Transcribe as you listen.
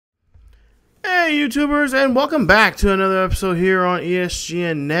Hey YouTubers, and welcome back to another episode here on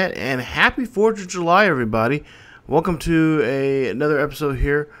ESGNet, and happy 4th of July everybody. Welcome to another episode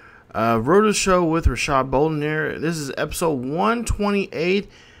here, Road to the Show with Rashad Bolden here. This is episode 128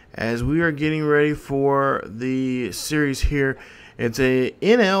 as we are getting ready for the series here. It's a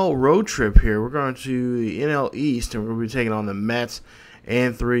NL road trip here. We're going to the NL East, and we're going to be taking on the Mets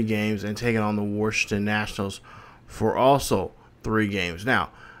in 3 games and taking on the Washington Nationals for also 3 games. Now,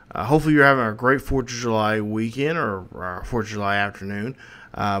 hopefully you're having a great 4th of July weekend or 4th of July afternoon.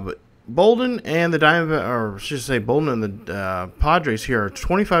 But Bolden and the Diamondbacks, or I should say Bolden and the Padres here are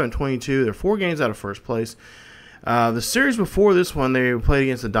 25 and 22. They're 4 games out of first place. The series before this one, they played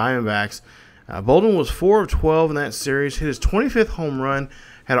against the Diamondbacks. Bolden was 4 of 12 in that series, hit his 25th home run,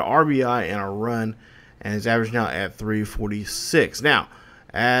 had an RBI and a run, and is average now at 346. Now,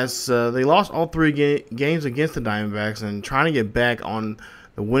 as they lost all 3 games against the Diamondbacks and trying to get back on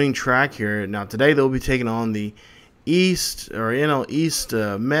the winning track here. Now today they'll be taking on the East or NL East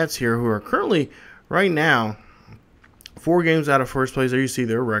Mets here, who are currently right now 4 games out of first place. There you see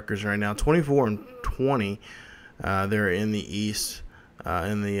their records right now, 24 and 20. They're in the East,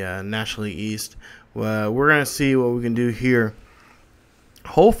 in the National League East. We're gonna see what we can do here.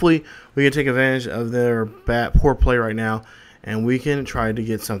 Hopefully we can take advantage of their poor play right now, and we can try to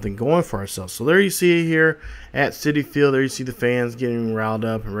get something going for ourselves. So there you see it here at Citi Field. There you see the fans getting riled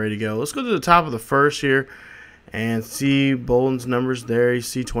up and ready to go. Let's go to the top of the first here and see Bolden's numbers there. You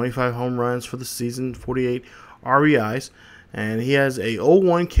see 25 home runs for the season, 48 RBIs. And he has a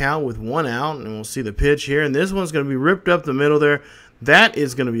 0-1 count with 1 out. And we'll see the pitch here. And this one's going to be ripped up the middle there. That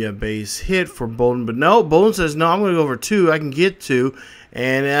is going to be a base hit for Bolden. But no, Bolden says, no, I'm going to go for 2. I can get 2.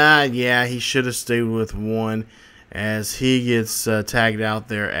 And yeah, he should have stayed with 1. As he gets tagged out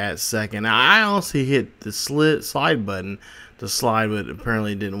there at second. Now, I also hit the slide button to slide, but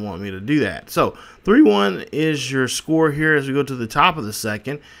apparently didn't want me to do that. So 3-1 is your score here as we go to the top of the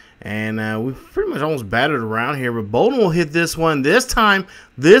second. And we pretty much almost batted around here, but Bolden will hit this one. This time,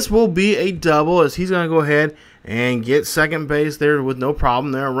 this will be a double as he's going to go ahead and get second base there with no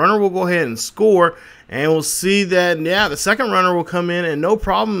problem there. A runner will go ahead and score, and we'll see that, yeah, the second runner will come in and no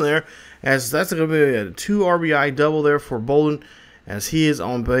problem there, as that's going to be a 2 RBI double there for Bolden, as he is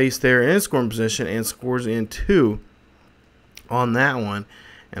on base there in scoring position and scores in 2 on that one.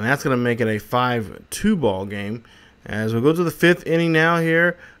 And that's going to make it a 5-2 ball game. As we go to the 5th inning now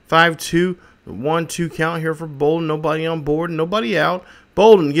here, 5-2, 1-2 count here for Bolden. Nobody on board, nobody out.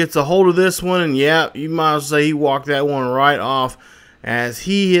 Bolden gets a hold of this one, and yeah, you might as well say he walked that one right off as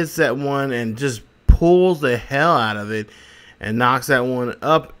he hits that one and just pulls the hell out of it and knocks that one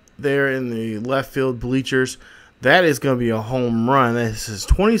up there in the left field bleachers. That is going to be a home run. This is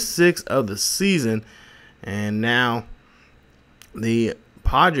 26 of the season, and now the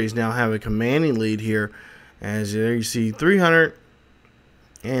Padres now have a commanding lead here, as there you see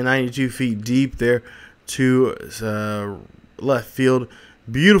 392 feet deep there to left field.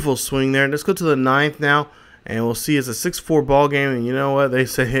 Beautiful swing there. Let's go to the 9th now, and we'll see it's a 6-4 ball game. And you know what they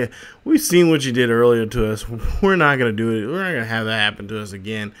say? Hey, we've seen what you did earlier to us. We're not going to do it. We're not going to have that happen to us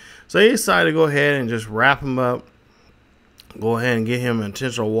again. So they decided to go ahead and just wrap him up. Go ahead and get him an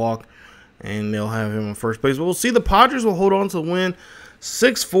intentional walk, and they'll have him in first place. But we'll see the Padres will hold on to win.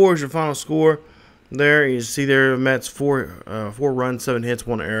 6-4 is your final score. There you see there Mets 4 runs, 7 hits,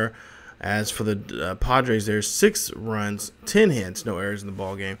 1 error. As for the Padres, there's 6 runs, 10 hits, no errors in the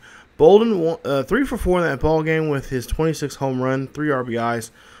ball game. Bolden 3 for 4 in that ball game with his 26th home run, 3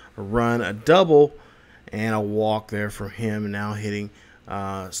 RBIs, a run, a double, and a walk there for him. Now hitting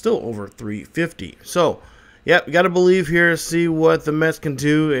still over 350. So, yep, you got to believe here. See what the Mets can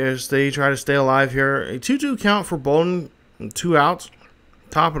do as they try to stay alive here. A 2-2 count for Bolden, 2 outs,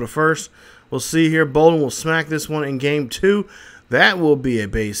 top of the first. We'll see here. Bolden will smack this one in game 2. That will be a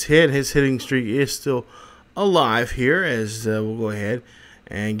base hit. His hitting streak is still alive here as we'll go ahead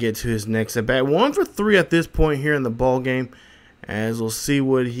and get to his next at bat. 1 for 3 at this point here in the ball game, as we'll see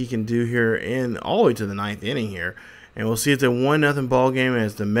what he can do here in all the way to the 9th inning here. And we'll see it's a 1-0 ball game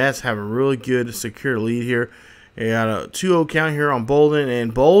as the Mets have a really good secure lead here. They got a 2-0 count here on Bolden,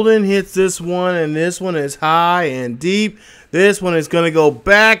 and Bolden hits this one, and this one is high and deep. This one is going to go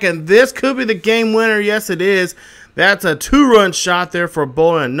back, and this could be the game winner. Yes, it is. That's a 2-run shot there for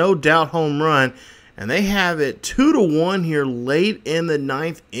Bolden, a no doubt home run. And they have it 2-1 here late in the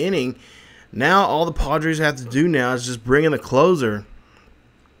 9th inning. Now all the Padres have to do now is just bring in the closer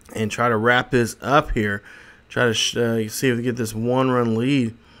and try to wrap this up here. Try to see if we get this 1-run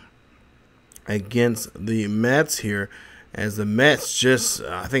lead against the Mets here. As the Mets just,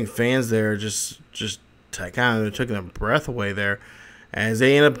 I think fans there just kind of took their breath away there as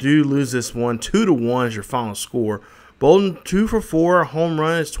they end up to lose this one 2-1 is your final score. Bolden 2 for 4, home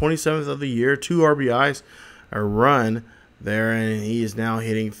run, his 27th of the year, 2 RBIs, a run there, and he is now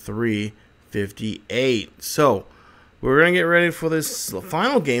hitting .358. So we're going to get ready for this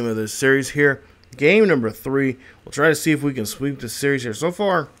final game of this series here. Game number 3. We'll try to see if we can sweep the series here. So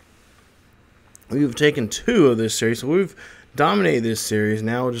far, we've taken 2 of this series, so we've dominated this series.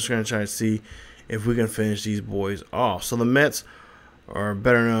 Now we're just going to try to see if we can finish these boys off. So the Mets are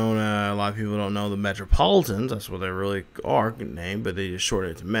better known, a lot of people don't know the Metropolitans. That's what they really are, good name, but they just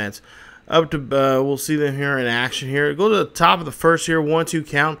shortened it to Mets. Up to, we'll see them here in action here. Go to the top of the first here, 1-2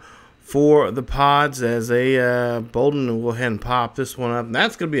 count for the Pods as they, Bolden will go ahead and pop this one up. And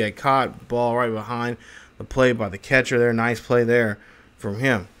that's going to be a caught ball right behind the play by the catcher there. Nice play there from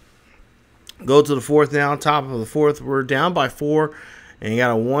him. Go to the fourth now, top of the fourth. We're down by 4, and you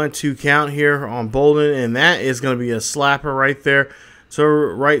got a 1-2 count here on Bolden, and that is going to be a slapper right there. So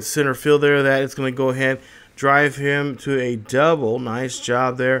right center field there, that is going to go ahead, drive him to a double. Nice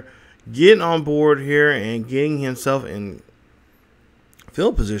job there. Getting on board here and getting himself in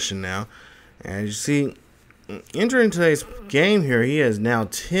field position now. As you see, entering today's game here, he has now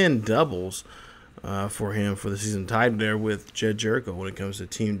 10 doubles for him for the season, tied there with Jed Jericho when it comes to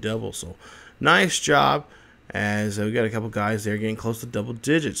team doubles. So nice job, as we got a couple guys there getting close to double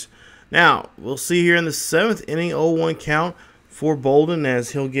digits. Now, we'll see here in the 7th inning, 0-1 count for Bolden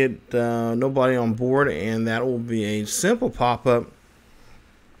as he'll get nobody on board, and that will be a simple pop-up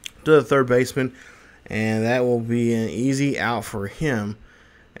to the third baseman, and that will be an easy out for him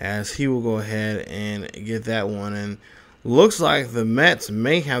as he will go ahead and get that one. And looks like the Mets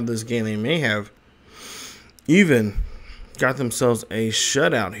may have this game. They may have even got themselves a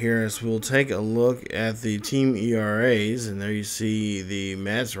shutout here, as we'll take a look at the team ERAs, and there you see the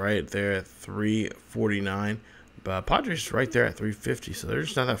Mets right there at 3.49. Padres right there at 3.50, so they're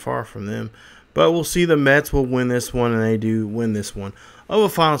just not that far from them. But we'll see the Mets will win this one, and they do win this one of a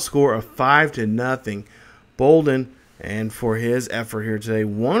final score of 5-0. Bolden, and for his effort here today,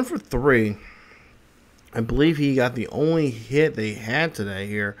 1 for 3. I believe he got the only hit they had today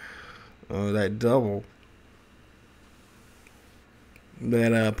here, that double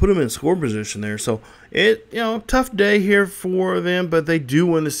that put him in score position there. So tough day here for them, but they do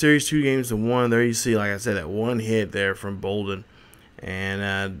win the series 2-1. There you see, like I said, that one hit there from Bolden,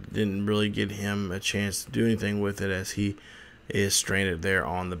 and didn't really get him a chance to do anything with it as he is stranded there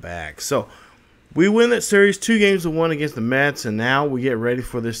on the back. So we win that series 2-1 against the Mets, and now we get ready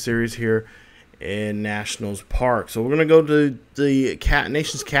for this series here in Nationals Park. So we're going to go to the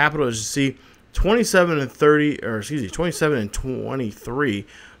nation's capital, as you see. 27-23,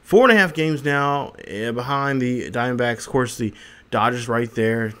 4.5 games now behind the Diamondbacks. Of course, the Dodgers right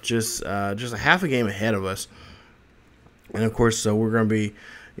there, just a half a game ahead of us. And of course, so we're going to be,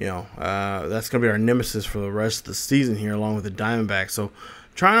 that's going to be our nemesis for the rest of the season here, along with the Diamondbacks. So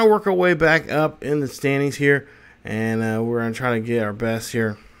trying to work our way back up in the standings here, and we're going to try to get our best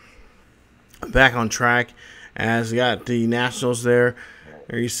here back on track. As we got the Nationals there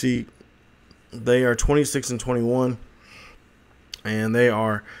you see. They are 26-21, and they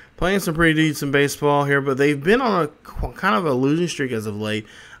are playing some pretty decent baseball here, but they've been on a kind of a losing streak as of late.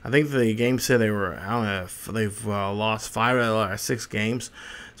 I think the game said they were, they've lost 5 out of 6 games.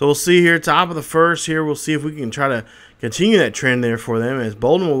 So we'll see here, top of the first here, we'll see if we can try to continue that trend there for them, as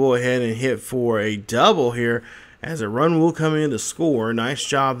Bolden will go ahead and hit for a double here, as a run will come in to score. Nice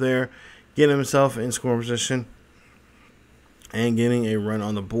job there, getting himself in scoring position and getting a run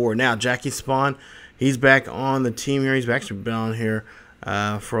on the board. Now, Jackie Spahn, he's back on the team here. He's actually been on here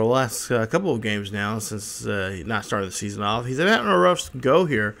for the last couple of games now since he not started the season off. He's having a rough go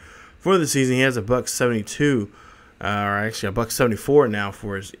here for the season. He has a .172, or actually a .174 now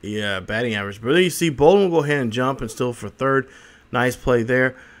for his batting average. But there you see Bolden will go ahead and jump and still for third. Nice play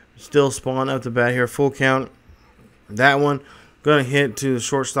there. Still Spahn up the bat here, full count. That one going to hit to the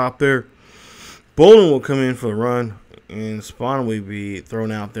shortstop there. Bolden will come in for the run, and Spahn will be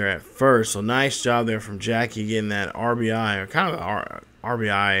thrown out there at first. So nice job there from Jackie getting that RBI, or kind of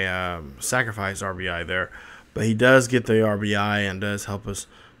RBI, sacrifice RBI there. But he does get the RBI and does help us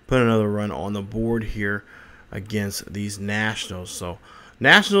put another run on the board here against these Nationals. So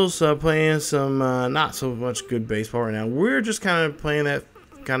Nationals playing some not so much good baseball right now. We're just kind of playing that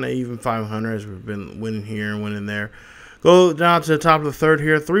kind of even 500 as we've been winning here and winning there. Go down to the top of the third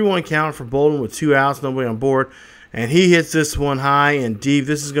here. 3-1 count for Bolden with 2 outs, nobody on board. And he hits this one high and deep.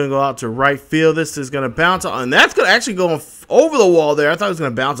 This is going to go out to right field. This is going to bounce on, and that's going to actually go over the wall there. I thought it was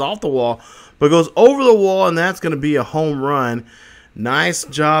going to bounce off the wall, but it goes over the wall, and that's going to be a home run. Nice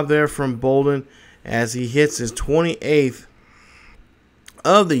job there from Bolden as he hits his 28th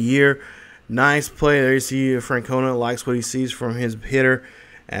of the year. Nice play there. You see Francona likes what he sees from his hitter,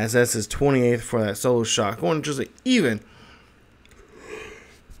 as that's his 28th for that solo shot. Going just even.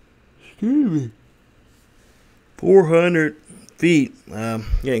 400 feet.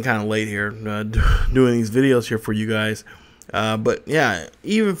 Getting kind of late here doing these videos here for you guys. But yeah,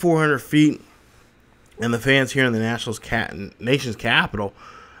 even 400 feet. And the fans here in the nation's capital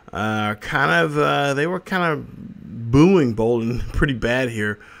they were kind of booing Bolden pretty bad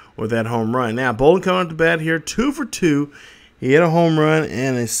here with that home run. Now, Bolden coming up to bat here, 2 for 2. He hit a home run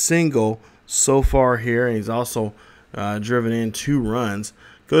and a single so far here, and he's also driven in 2 runs.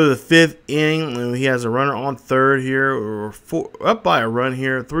 Go to the 5th inning, and he has a runner on third here, or up by a run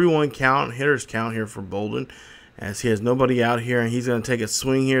here. 3-1 count, hitter's count here for Bolden, as he has nobody out here, and he's going to take a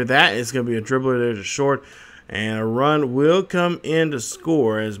swing here. That is going to be a dribbler there to short, and a run will come in to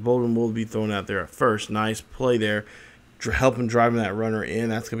score, as Bolden will be thrown out there at first. Nice play there, helping driving that runner in.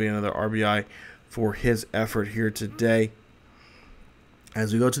 That's going to be another RBI for his effort here today.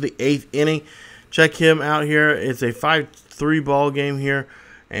 As we go to the 8th inning, check him out here. It's a 5-3 ball game here.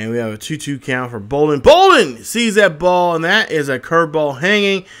 And we have a 2-2 count for Bolden. Bolden sees that ball, and that is a curveball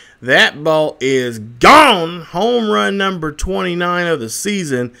hanging. That ball is gone. Home run number 29 of the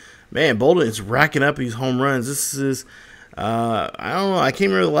season. Man, Bolden is racking up these home runs. This is, I don't know. I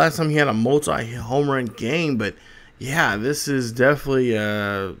can't remember the last time he had a multi-home run game, but yeah, this is definitely,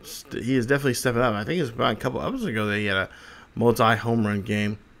 he is definitely stepping up. I think it was about a couple episodes ago that he had a multi-home run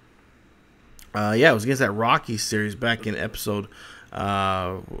game. Yeah, it was against that Rockies series back in episode.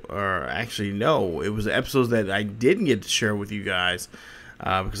 Or actually, no, it was episodes that I didn't get to share with you guys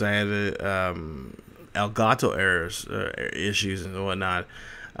because I had Elgato errors, issues, and whatnot.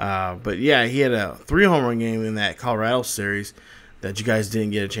 But yeah, he had a 3 home run game in that Colorado series that you guys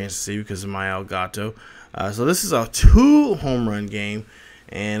didn't get a chance to see because of my Elgato. So this is a 2 home run game,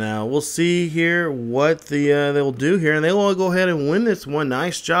 and we'll see here what they'll do here, and they will go ahead and win this one.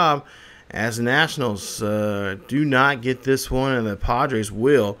 Nice job. As the Nationals do not get this one, and the Padres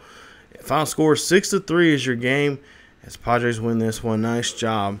will. Final score 6-3 is your game, as Padres win this one. Nice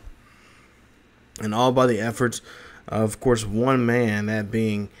job. And all by the efforts of course, one man, that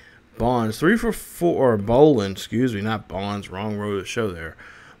being Bonds. 3 for 4, or Bolden, excuse me, not Bonds, wrong road to show there.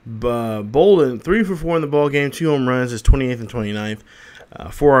 Bolden, 3 for 4 in the ball game, 2 home runs, his 28th and 29th.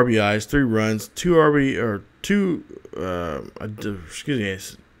 4 RBIs, 3 runs, 2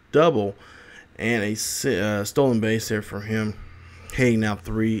 double, and a stolen base there for him. Hitting now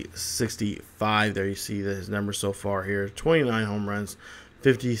 365. There you see his numbers so far here. 29 home runs,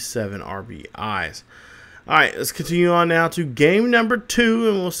 57 RBIs. All right, let's continue on now to game number 2,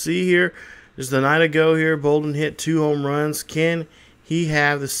 and we'll see here. Just a night ago here, Bolden hit 2 home runs. Can he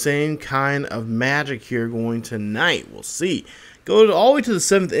have the same kind of magic here going tonight? We'll see. Go all the way to the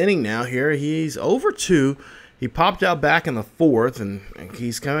 7th inning now here. He's over 2. He popped out back in the 4th, and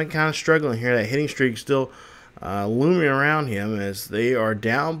he's kind of struggling here. That hitting streak still looming around him as they are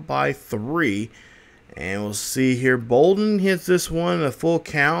down by 3. And we'll see here. Bolden hits this one a full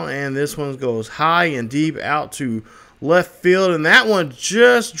count, and this one goes high and deep out to left field. And that one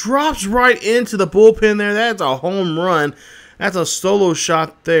just drops right into the bullpen there. That's a home run. That's a solo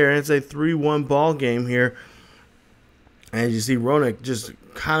shot there. It's a 3-1 ball game here. As you see, Ronak just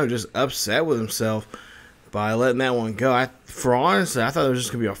kind of upset with himself by letting that one go. For honestly, I thought it was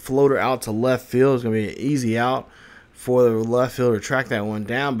just going to be a floater out to left field. It was going to be an easy out for the left fielder to track that one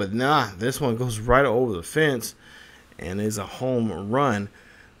down. But nah, this one goes right over the fence and is a home run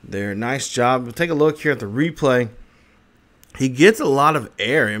there. Nice job. But take a look here at the replay. He gets a lot of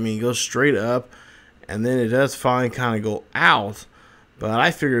air. I mean, he goes straight up, and then it does finally kind of go out. But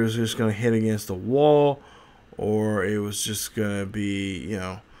I figured it was just going to hit against the wall, or it was just going to be, you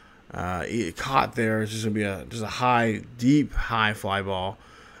know, caught there. It's just going to be a deep high fly ball,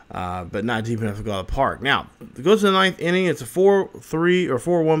 but not deep enough to go out of the park. Now, to go to the 9th inning, it's a 4-3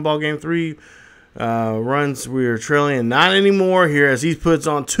 or 4-1 ball game. 3 runs we are trailing, and not anymore here as he puts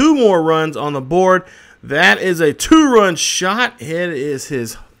on 2 more runs on the board. That is a 2-run shot. It is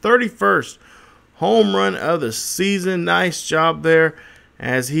his 31st home run of the season. Nice job there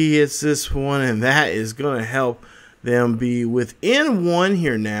as he hits this one, and that is going to help them be within 1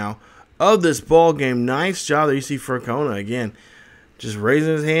 here now of this ball game. Nice job there. You see Francona again just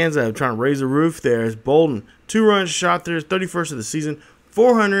raising his hands up, trying to raise the roof there. As Bolden, 2-run shot there, 31st of the season,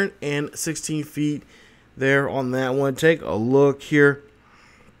 416 feet there on that one. Take a look here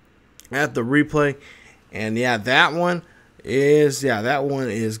at the replay, and yeah, that one is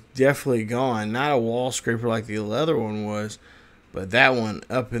definitely gone. Not a wall scraper like the other one was, but that one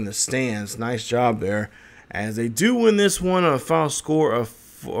up in the stands. Nice job there. as they do win this one on a final score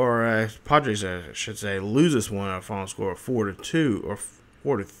of, or Padres, I should say, lose this one on a final score of 4-2 or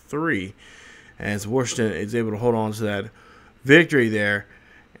 4-3, as Washington is able to hold on to that victory there,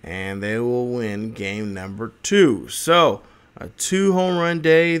 and they will win game number 2. So a 2-home run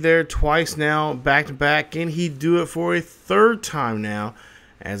day there twice now, back to back. Can he do it for a third time now,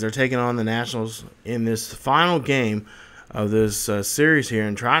 as they're taking on the Nationals in this final game of this series here,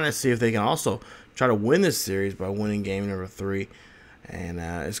 and trying to see if they can also try to win this series by winning game number 3. And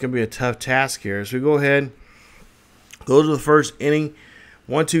it's going to be a tough task here. So we go ahead, go to the first inning.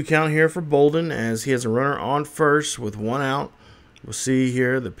 1-2 count here for Bolden, as he has a runner on first with 1 out. We'll see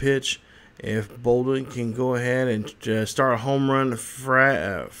here the pitch, if Bolden can go ahead and start a home run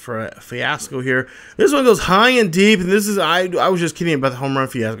fiasco here. This one goes high and deep, and this is, I was just kidding about the home run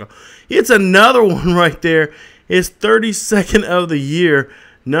fiasco. It's another one right there. It's 32nd of the year.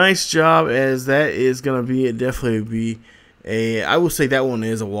 Nice job, as that is going to be, definitely be a, I would say that one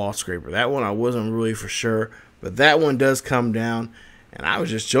is a wall scraper. That one I wasn't really for sure, but that one does come down. And I was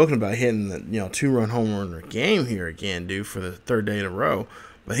just joking about hitting the 2-run home run game here again, dude, for the 3rd day in a row.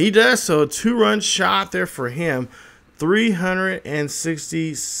 But he does, so a 2-run shot there for him.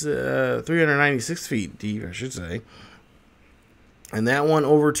 396 feet deep, I should say. And that one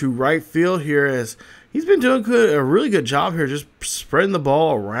over to right field here, as he's been doing a really good job here, just spreading the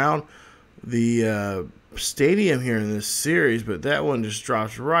ball around the stadium here in this series. But that one just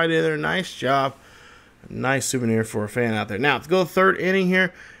drops right in there. Nice job. Nice souvenir for a fan out there. Now, to go 3rd inning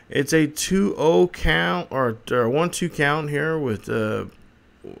here, it's a 2-0 count, or 1-2 count here with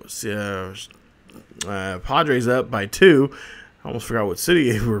Padres up by 2. I almost forgot what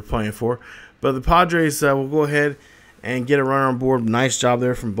city we were playing for. But the Padres will go ahead and get a runner on board. Nice job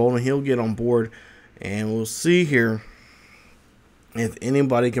there from Bolden. He'll get on board, and we'll see here if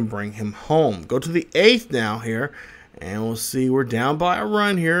anybody can bring him home. Go to the 8th now here, and we'll see. We're down by a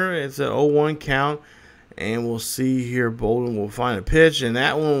run here. It's an 0-1 count. And we'll see here, Bolden will find a pitch, and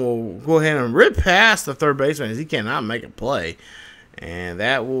that one will go ahead and rip past the third baseman, as he cannot make a play. And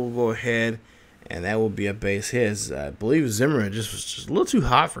that will go ahead, and that will be a base hit. I believe Zimmerman was just a little too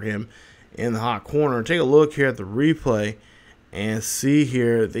hot for him in the hot corner. Take a look here at the replay and see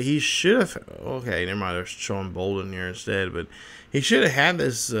here that he should have. Okay, never mind. They're showing Bolden here instead, but he should have had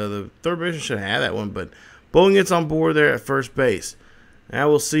this. The third baseman should have had that one, but Bolden gets on board there at first base. Now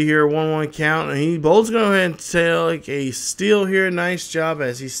we'll see here, 1-1 count, and Bolden's going to go ahead and take a steal here. Nice job,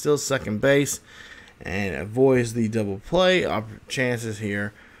 as he's still second base and avoids the double play chances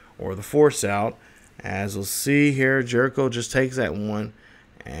here, or the force out. As we'll see here, Jericho just takes that one,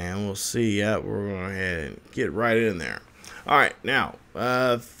 and we'll see. Yep, we're going to go ahead and get right in there. All right, now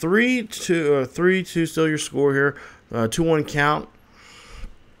 3-2 still your score here. 2-1 count.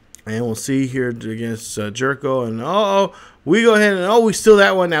 And we'll see here against Jericho. And we go ahead and we steal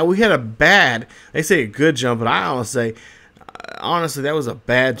that one. Now we had they say a good jump, but I honestly that was a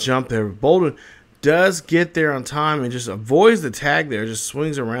bad jump there. Bolden does get there on time and just avoids the tag there, just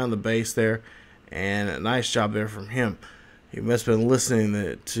swings around the base there, and a nice job there from him. He must have been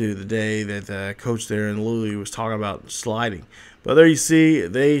listening to the day that coach there in Louis was talking about sliding. But there you see,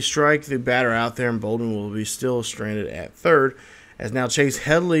 they strike the batter out there, and Bolden will be still stranded at 3rd. As now Chase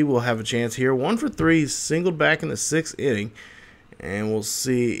Headley will have a chance here. 1 for 3, singled back in the 6th inning. And we'll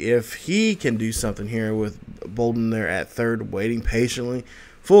see if he can do something here with Bolden there at 3rd, waiting patiently.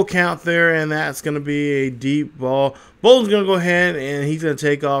 Full count there, and that's going to be a deep ball. Bolden's going to go ahead, and he's going to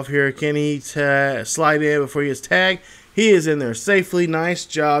take off here. Can he slide in before he gets tagged? He is in there safely. Nice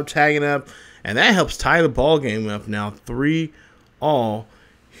job tagging up. And that helps tie the ball game up now. 3-all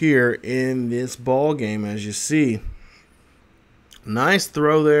here in this ball game, as you see. Nice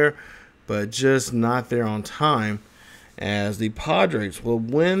throw there, but just not there on time, as the Padres will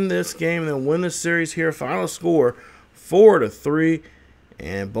win this game. They'll win the series here. Final score 4-3,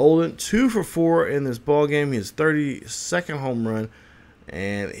 and Bolden 2 for 4 in this ball game. His 32nd home run,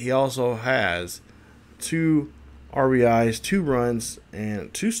 and he also has 2 RBIs, 2 runs,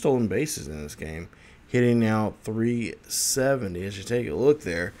 and 2 stolen bases in this game, hitting now .370 as you take a look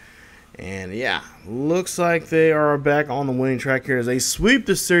there. And yeah, looks like they are back on the winning track here as they sweep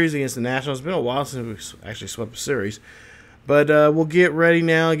the series against the Nationals. It's been a while since we actually swept the series. But we'll get ready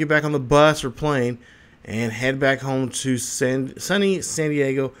now, get back on the bus or plane, and head back home to sunny San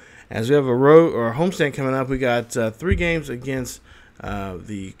Diego, as we have a homestand coming up. We got 3 games against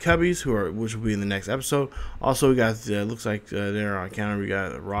the Cubbies, which will be in the next episode. Also, we got looks like they're on counter. We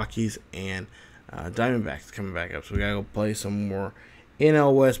got the Rockies and Diamondbacks coming back up, so we gotta go play some more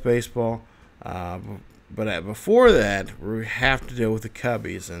NL West baseball. But before that, we have to deal with the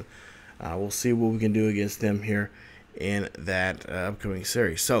Cubbies, and we'll see what we can do against them here in that upcoming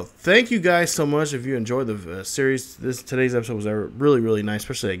series. So thank you guys so much. If you enjoyed the series, today's episode was really nice,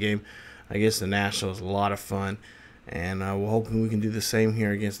 especially that game against the Nationals. A lot of fun, and we're hoping we can do the same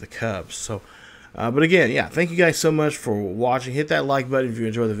here against the Cubs. So but again, yeah, thank you guys so much for watching. Hit that like button if you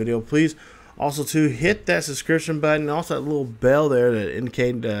enjoyed the video. Please also to hit that subscription button, also that little bell there that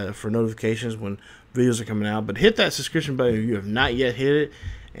indicate for notifications when videos are coming out. But hit that subscription button if you have not yet hit it,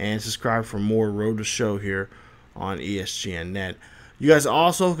 and subscribe for more Road to Show here on ESGNet. You guys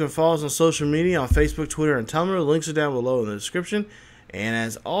also can follow us on social media on Facebook, Twitter, and Tumblr. The links are down below in the description. And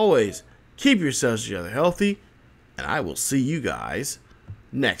as always, keep yourselves together healthy, and I will see you guys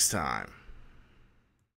next time.